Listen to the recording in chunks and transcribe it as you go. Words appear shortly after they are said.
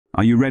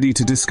Are you ready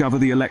to discover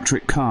the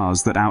electric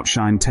cars that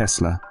outshine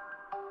Tesla?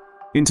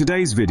 In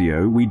today's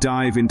video, we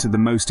dive into the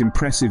most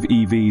impressive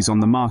EVs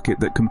on the market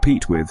that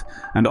compete with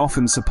and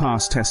often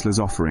surpass Tesla's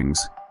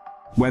offerings.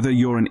 Whether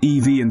you're an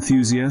EV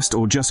enthusiast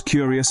or just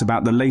curious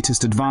about the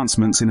latest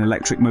advancements in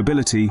electric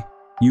mobility,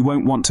 you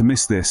won't want to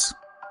miss this.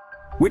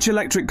 Which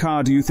electric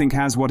car do you think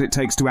has what it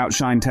takes to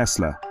outshine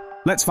Tesla?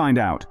 Let's find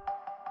out.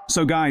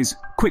 So guys,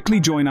 quickly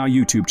join our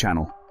YouTube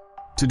channel.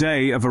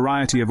 Today, a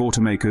variety of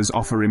automakers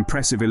offer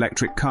impressive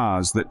electric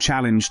cars that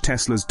challenge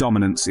Tesla's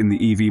dominance in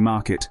the EV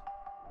market.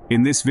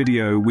 In this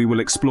video, we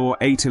will explore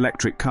 8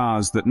 electric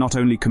cars that not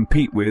only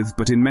compete with,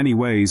 but in many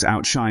ways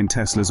outshine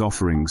Tesla's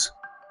offerings.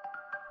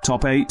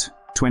 Top 8.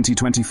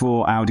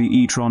 2024 Audi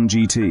e-tron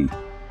GT.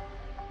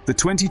 The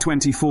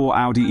 2024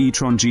 Audi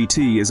e-tron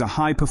GT is a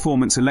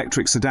high-performance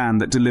electric sedan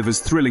that delivers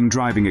thrilling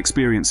driving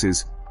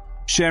experiences.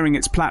 Sharing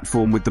its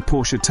platform with the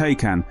Porsche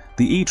Taycan,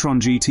 the e-tron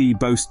GT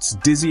boasts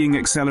dizzying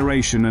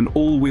acceleration and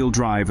all-wheel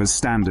drive as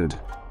standard.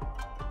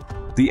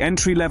 The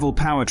entry-level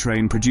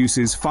powertrain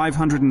produces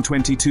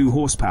 522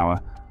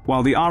 horsepower,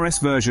 while the RS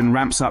version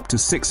ramps up to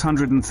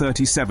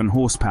 637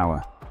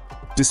 horsepower.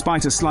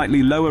 Despite a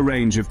slightly lower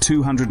range of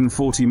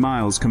 240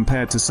 miles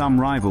compared to some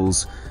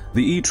rivals,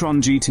 the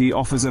e-tron GT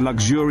offers a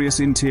luxurious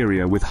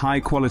interior with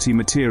high-quality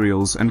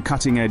materials and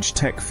cutting-edge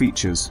tech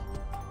features.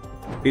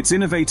 Its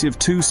innovative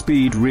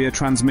 2-speed rear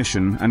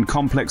transmission and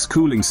complex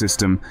cooling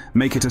system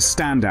make it a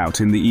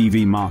standout in the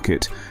EV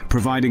market,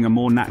 providing a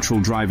more natural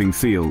driving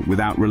feel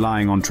without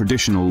relying on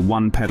traditional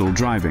one-pedal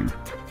driving.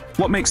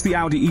 What makes the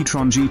Audi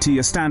e-tron GT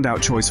a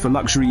standout choice for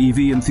luxury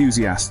EV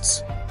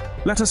enthusiasts?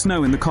 Let us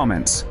know in the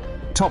comments.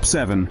 Top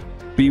 7.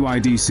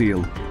 BYD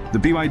Seal. The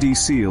BYD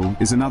Seal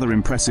is another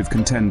impressive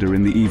contender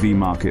in the EV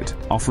market,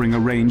 offering a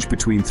range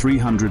between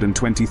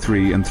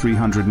 323 and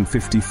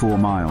 354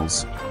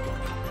 miles.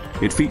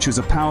 It features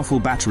a powerful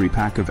battery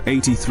pack of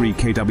 83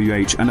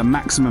 kWh and a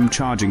maximum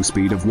charging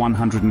speed of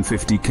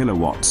 150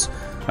 kilowatts,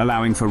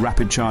 allowing for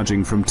rapid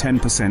charging from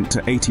 10%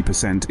 to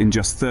 80% in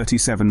just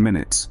 37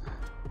 minutes.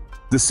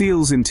 The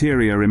Seal's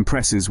interior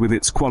impresses with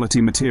its quality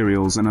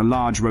materials and a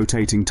large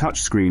rotating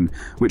touchscreen,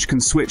 which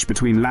can switch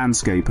between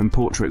landscape and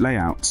portrait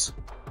layouts.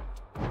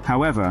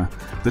 However,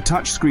 the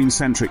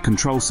touchscreen-centric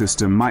control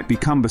system might be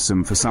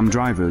cumbersome for some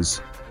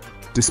drivers.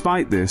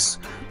 Despite this,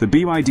 the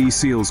BYD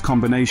Seal's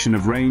combination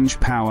of range,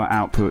 power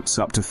outputs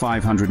up to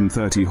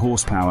 530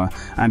 horsepower,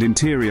 and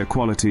interior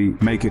quality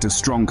make it a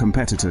strong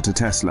competitor to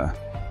Tesla.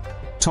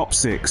 Top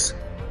 6.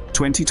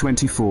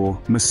 2024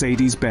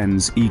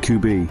 Mercedes-Benz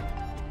EQB.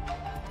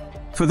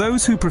 For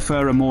those who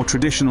prefer a more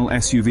traditional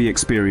SUV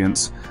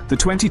experience, the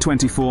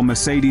 2024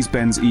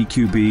 Mercedes-Benz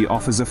EQB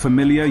offers a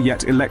familiar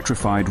yet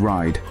electrified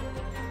ride.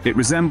 It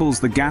resembles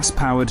the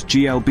gas-powered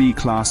GLB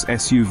class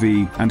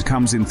SUV and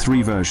comes in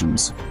 3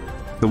 versions.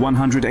 The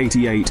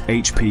 188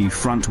 HP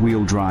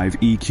front-wheel drive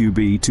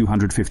EQB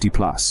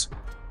 250+,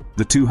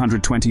 the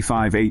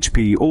 225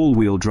 HP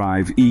all-wheel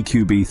drive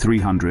EQB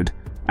 300,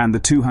 and the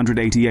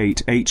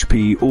 288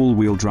 HP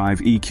all-wheel drive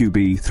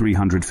EQB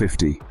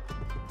 350.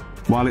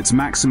 While its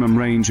maximum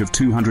range of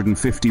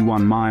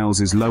 251 miles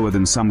is lower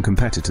than some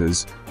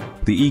competitors,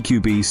 the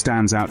EQB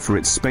stands out for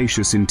its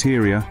spacious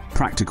interior,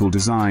 practical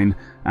design,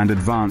 and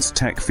advanced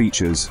tech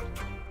features.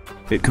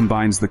 It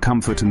combines the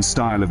comfort and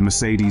style of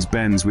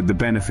Mercedes-Benz with the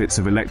benefits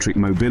of electric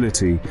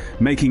mobility,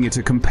 making it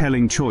a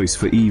compelling choice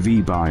for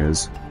EV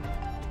buyers.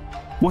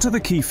 What are the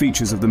key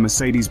features of the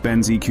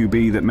Mercedes-Benz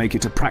EQB that make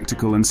it a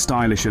practical and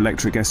stylish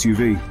electric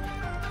SUV?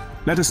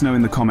 Let us know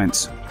in the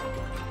comments.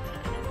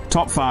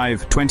 Top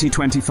 5.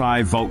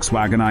 2025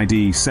 Volkswagen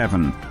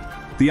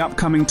ID.7. The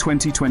upcoming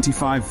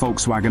 2025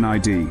 Volkswagen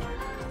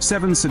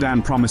ID.7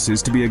 sedan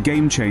promises to be a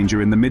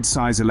game-changer in the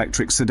mid-size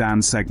electric sedan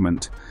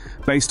segment.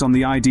 Based on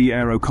the ID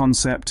Aero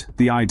concept,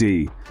 the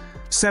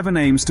ID.7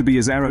 aims to be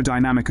as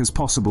aerodynamic as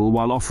possible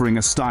while offering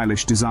a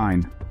stylish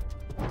design.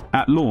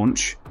 At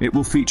launch, it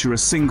will feature a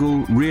single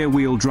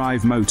rear-wheel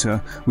drive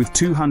motor with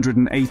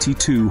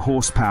 282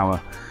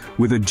 horsepower,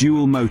 with a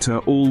dual-motor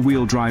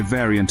all-wheel drive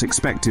variant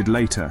expected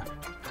later.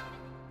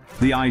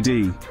 The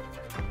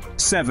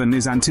ID.7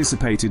 is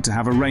anticipated to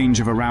have a range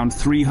of around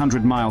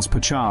 300 miles per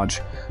charge,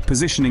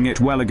 positioning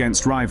it well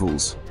against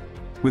rivals.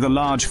 With a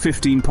large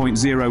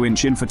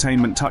 15.0-inch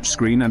infotainment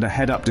touchscreen and a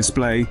head-up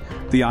display,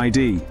 the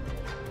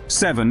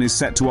ID.7 is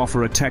set to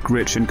offer a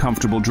tech-rich and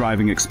comfortable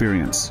driving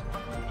experience.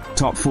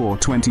 Top 4.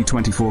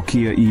 2024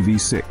 Kia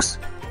EV6.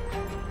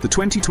 The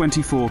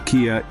 2024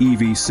 Kia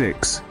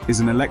EV6 is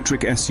an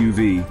electric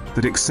SUV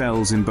that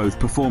excels in both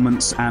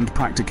performance and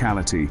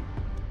practicality.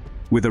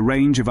 With a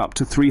range of up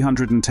to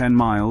 310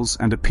 miles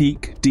and a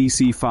peak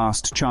DC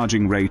fast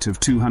charging rate of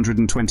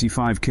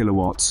 225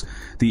 kilowatts,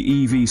 the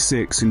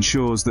EV6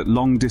 ensures that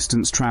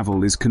long-distance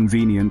travel is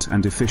convenient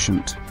and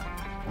efficient.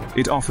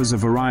 It offers a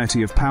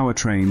variety of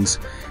powertrains,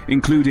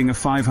 including a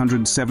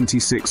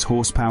 576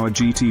 horsepower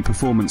GT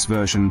performance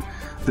version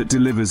that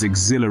delivers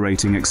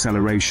exhilarating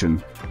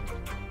acceleration.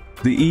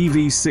 The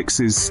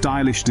EV6's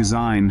stylish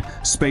design,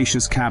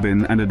 spacious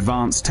cabin, and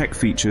advanced tech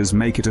features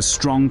make it a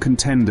strong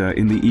contender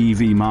in the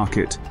EV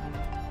market.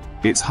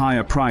 Its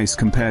higher price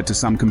compared to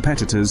some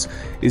competitors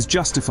is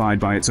justified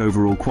by its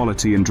overall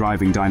quality and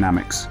driving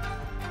dynamics.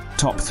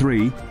 Top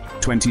 3.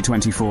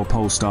 2024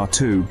 Polestar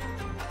 2.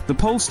 The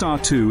Polestar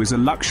 2 is a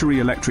luxury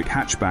electric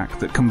hatchback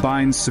that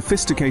combines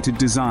sophisticated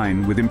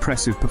design with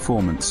impressive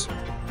performance.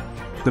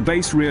 The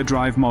base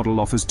rear-drive model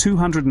offers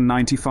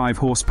 295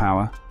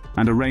 horsepower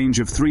and a range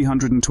of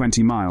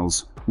 320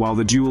 miles, while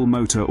the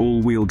dual-motor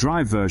all-wheel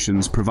drive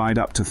versions provide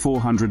up to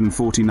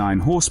 449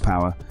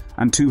 horsepower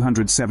and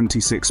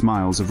 276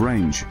 miles of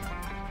range.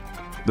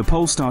 The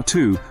Polestar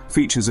 2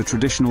 features a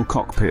traditional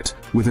cockpit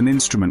with an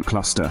instrument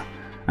cluster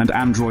and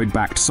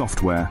Android-backed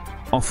software,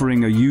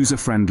 offering a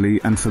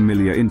user-friendly and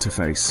familiar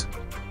interface.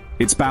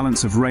 Its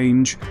balance of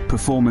range,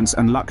 performance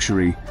and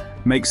luxury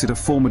makes it a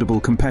formidable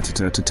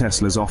competitor to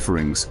Tesla's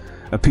offerings,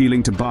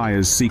 appealing to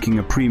buyers seeking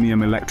a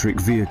premium electric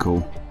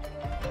vehicle.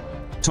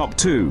 Top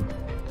 2.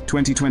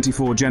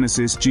 2024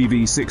 Genesis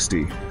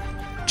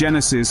GV60.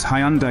 Genesis,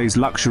 Hyundai's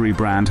luxury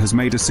brand, has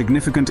made a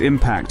significant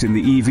impact in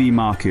the EV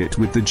market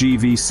with the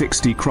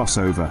GV60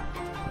 crossover.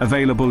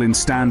 Available in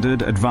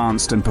standard,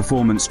 advanced and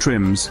performance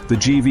trims, the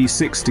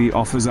GV60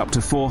 offers up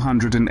to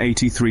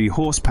 483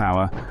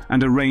 horsepower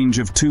and a range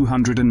of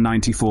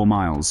 294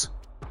 miles.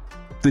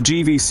 The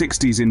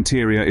GV60's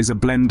interior is a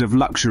blend of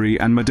luxury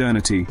and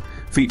modernity,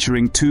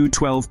 featuring two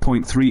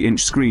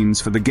 12.3-inch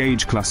screens for the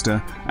gauge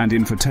cluster and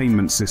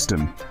infotainment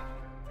system.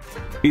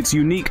 Its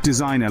unique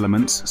design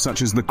elements,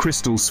 such as the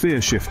crystal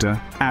sphere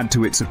shifter, add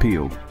to its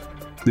appeal.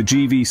 The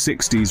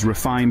GV60's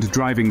refined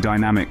driving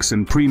dynamics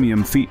and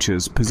premium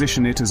features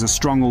position it as a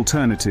strong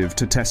alternative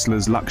to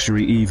Tesla's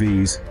luxury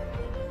EVs.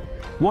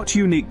 What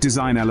unique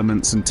design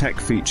elements and tech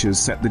features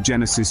set the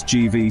Genesis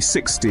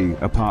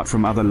GV60 apart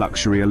from other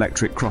luxury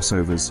electric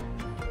crossovers?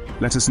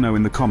 Let us know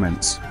in the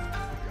comments.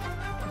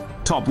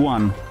 Top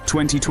 1.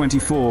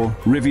 2024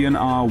 Rivian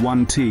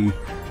R1T.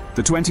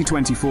 The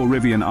 2024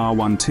 Rivian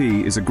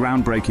R1T is a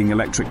groundbreaking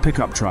electric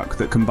pickup truck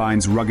that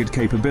combines rugged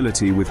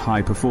capability with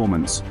high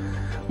performance.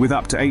 With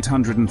up to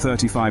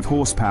 835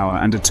 horsepower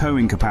and a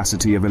towing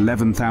capacity of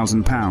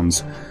 11,000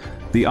 pounds,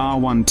 the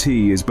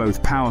R1T is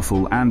both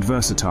powerful and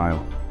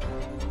versatile.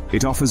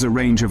 It offers a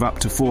range of up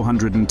to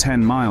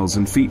 410 miles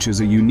and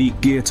features a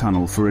unique gear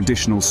tunnel for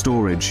additional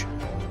storage.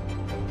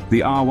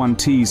 The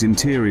R1T's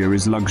interior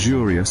is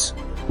luxurious,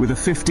 with a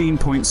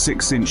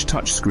 15.6-inch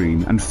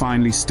touchscreen and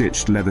finely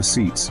stitched leather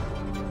seats.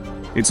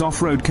 Its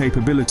off-road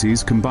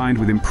capabilities combined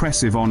with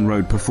impressive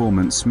on-road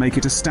performance make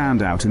it a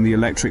standout in the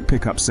electric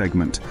pickup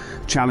segment,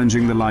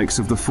 challenging the likes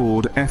of the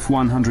Ford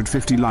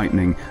F-150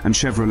 Lightning and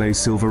Chevrolet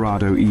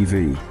Silverado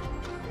EV.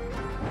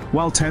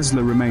 While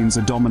Tesla remains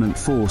a dominant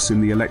force in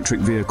the electric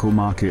vehicle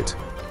market,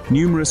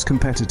 numerous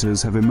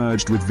competitors have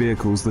emerged with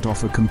vehicles that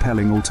offer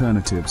compelling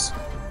alternatives.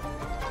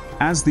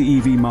 As the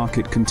EV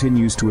market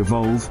continues to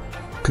evolve,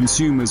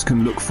 consumers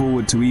can look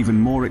forward to even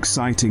more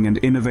exciting and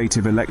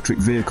innovative electric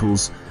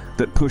vehicles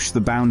that push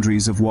the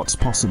boundaries of what's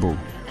possible.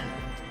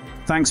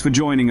 Thanks for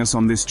joining us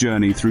on this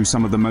journey through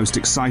some of the most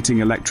exciting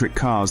electric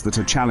cars that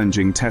are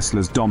challenging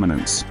Tesla's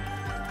dominance.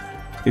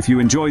 If you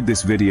enjoyed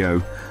this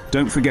video,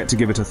 don't forget to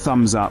give it a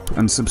thumbs up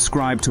and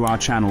subscribe to our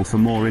channel for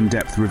more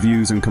in-depth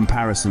reviews and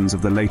comparisons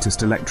of the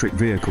latest electric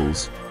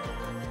vehicles.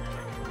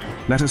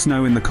 Let us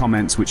know in the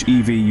comments which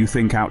EV you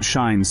think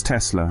outshines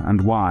Tesla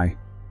and why.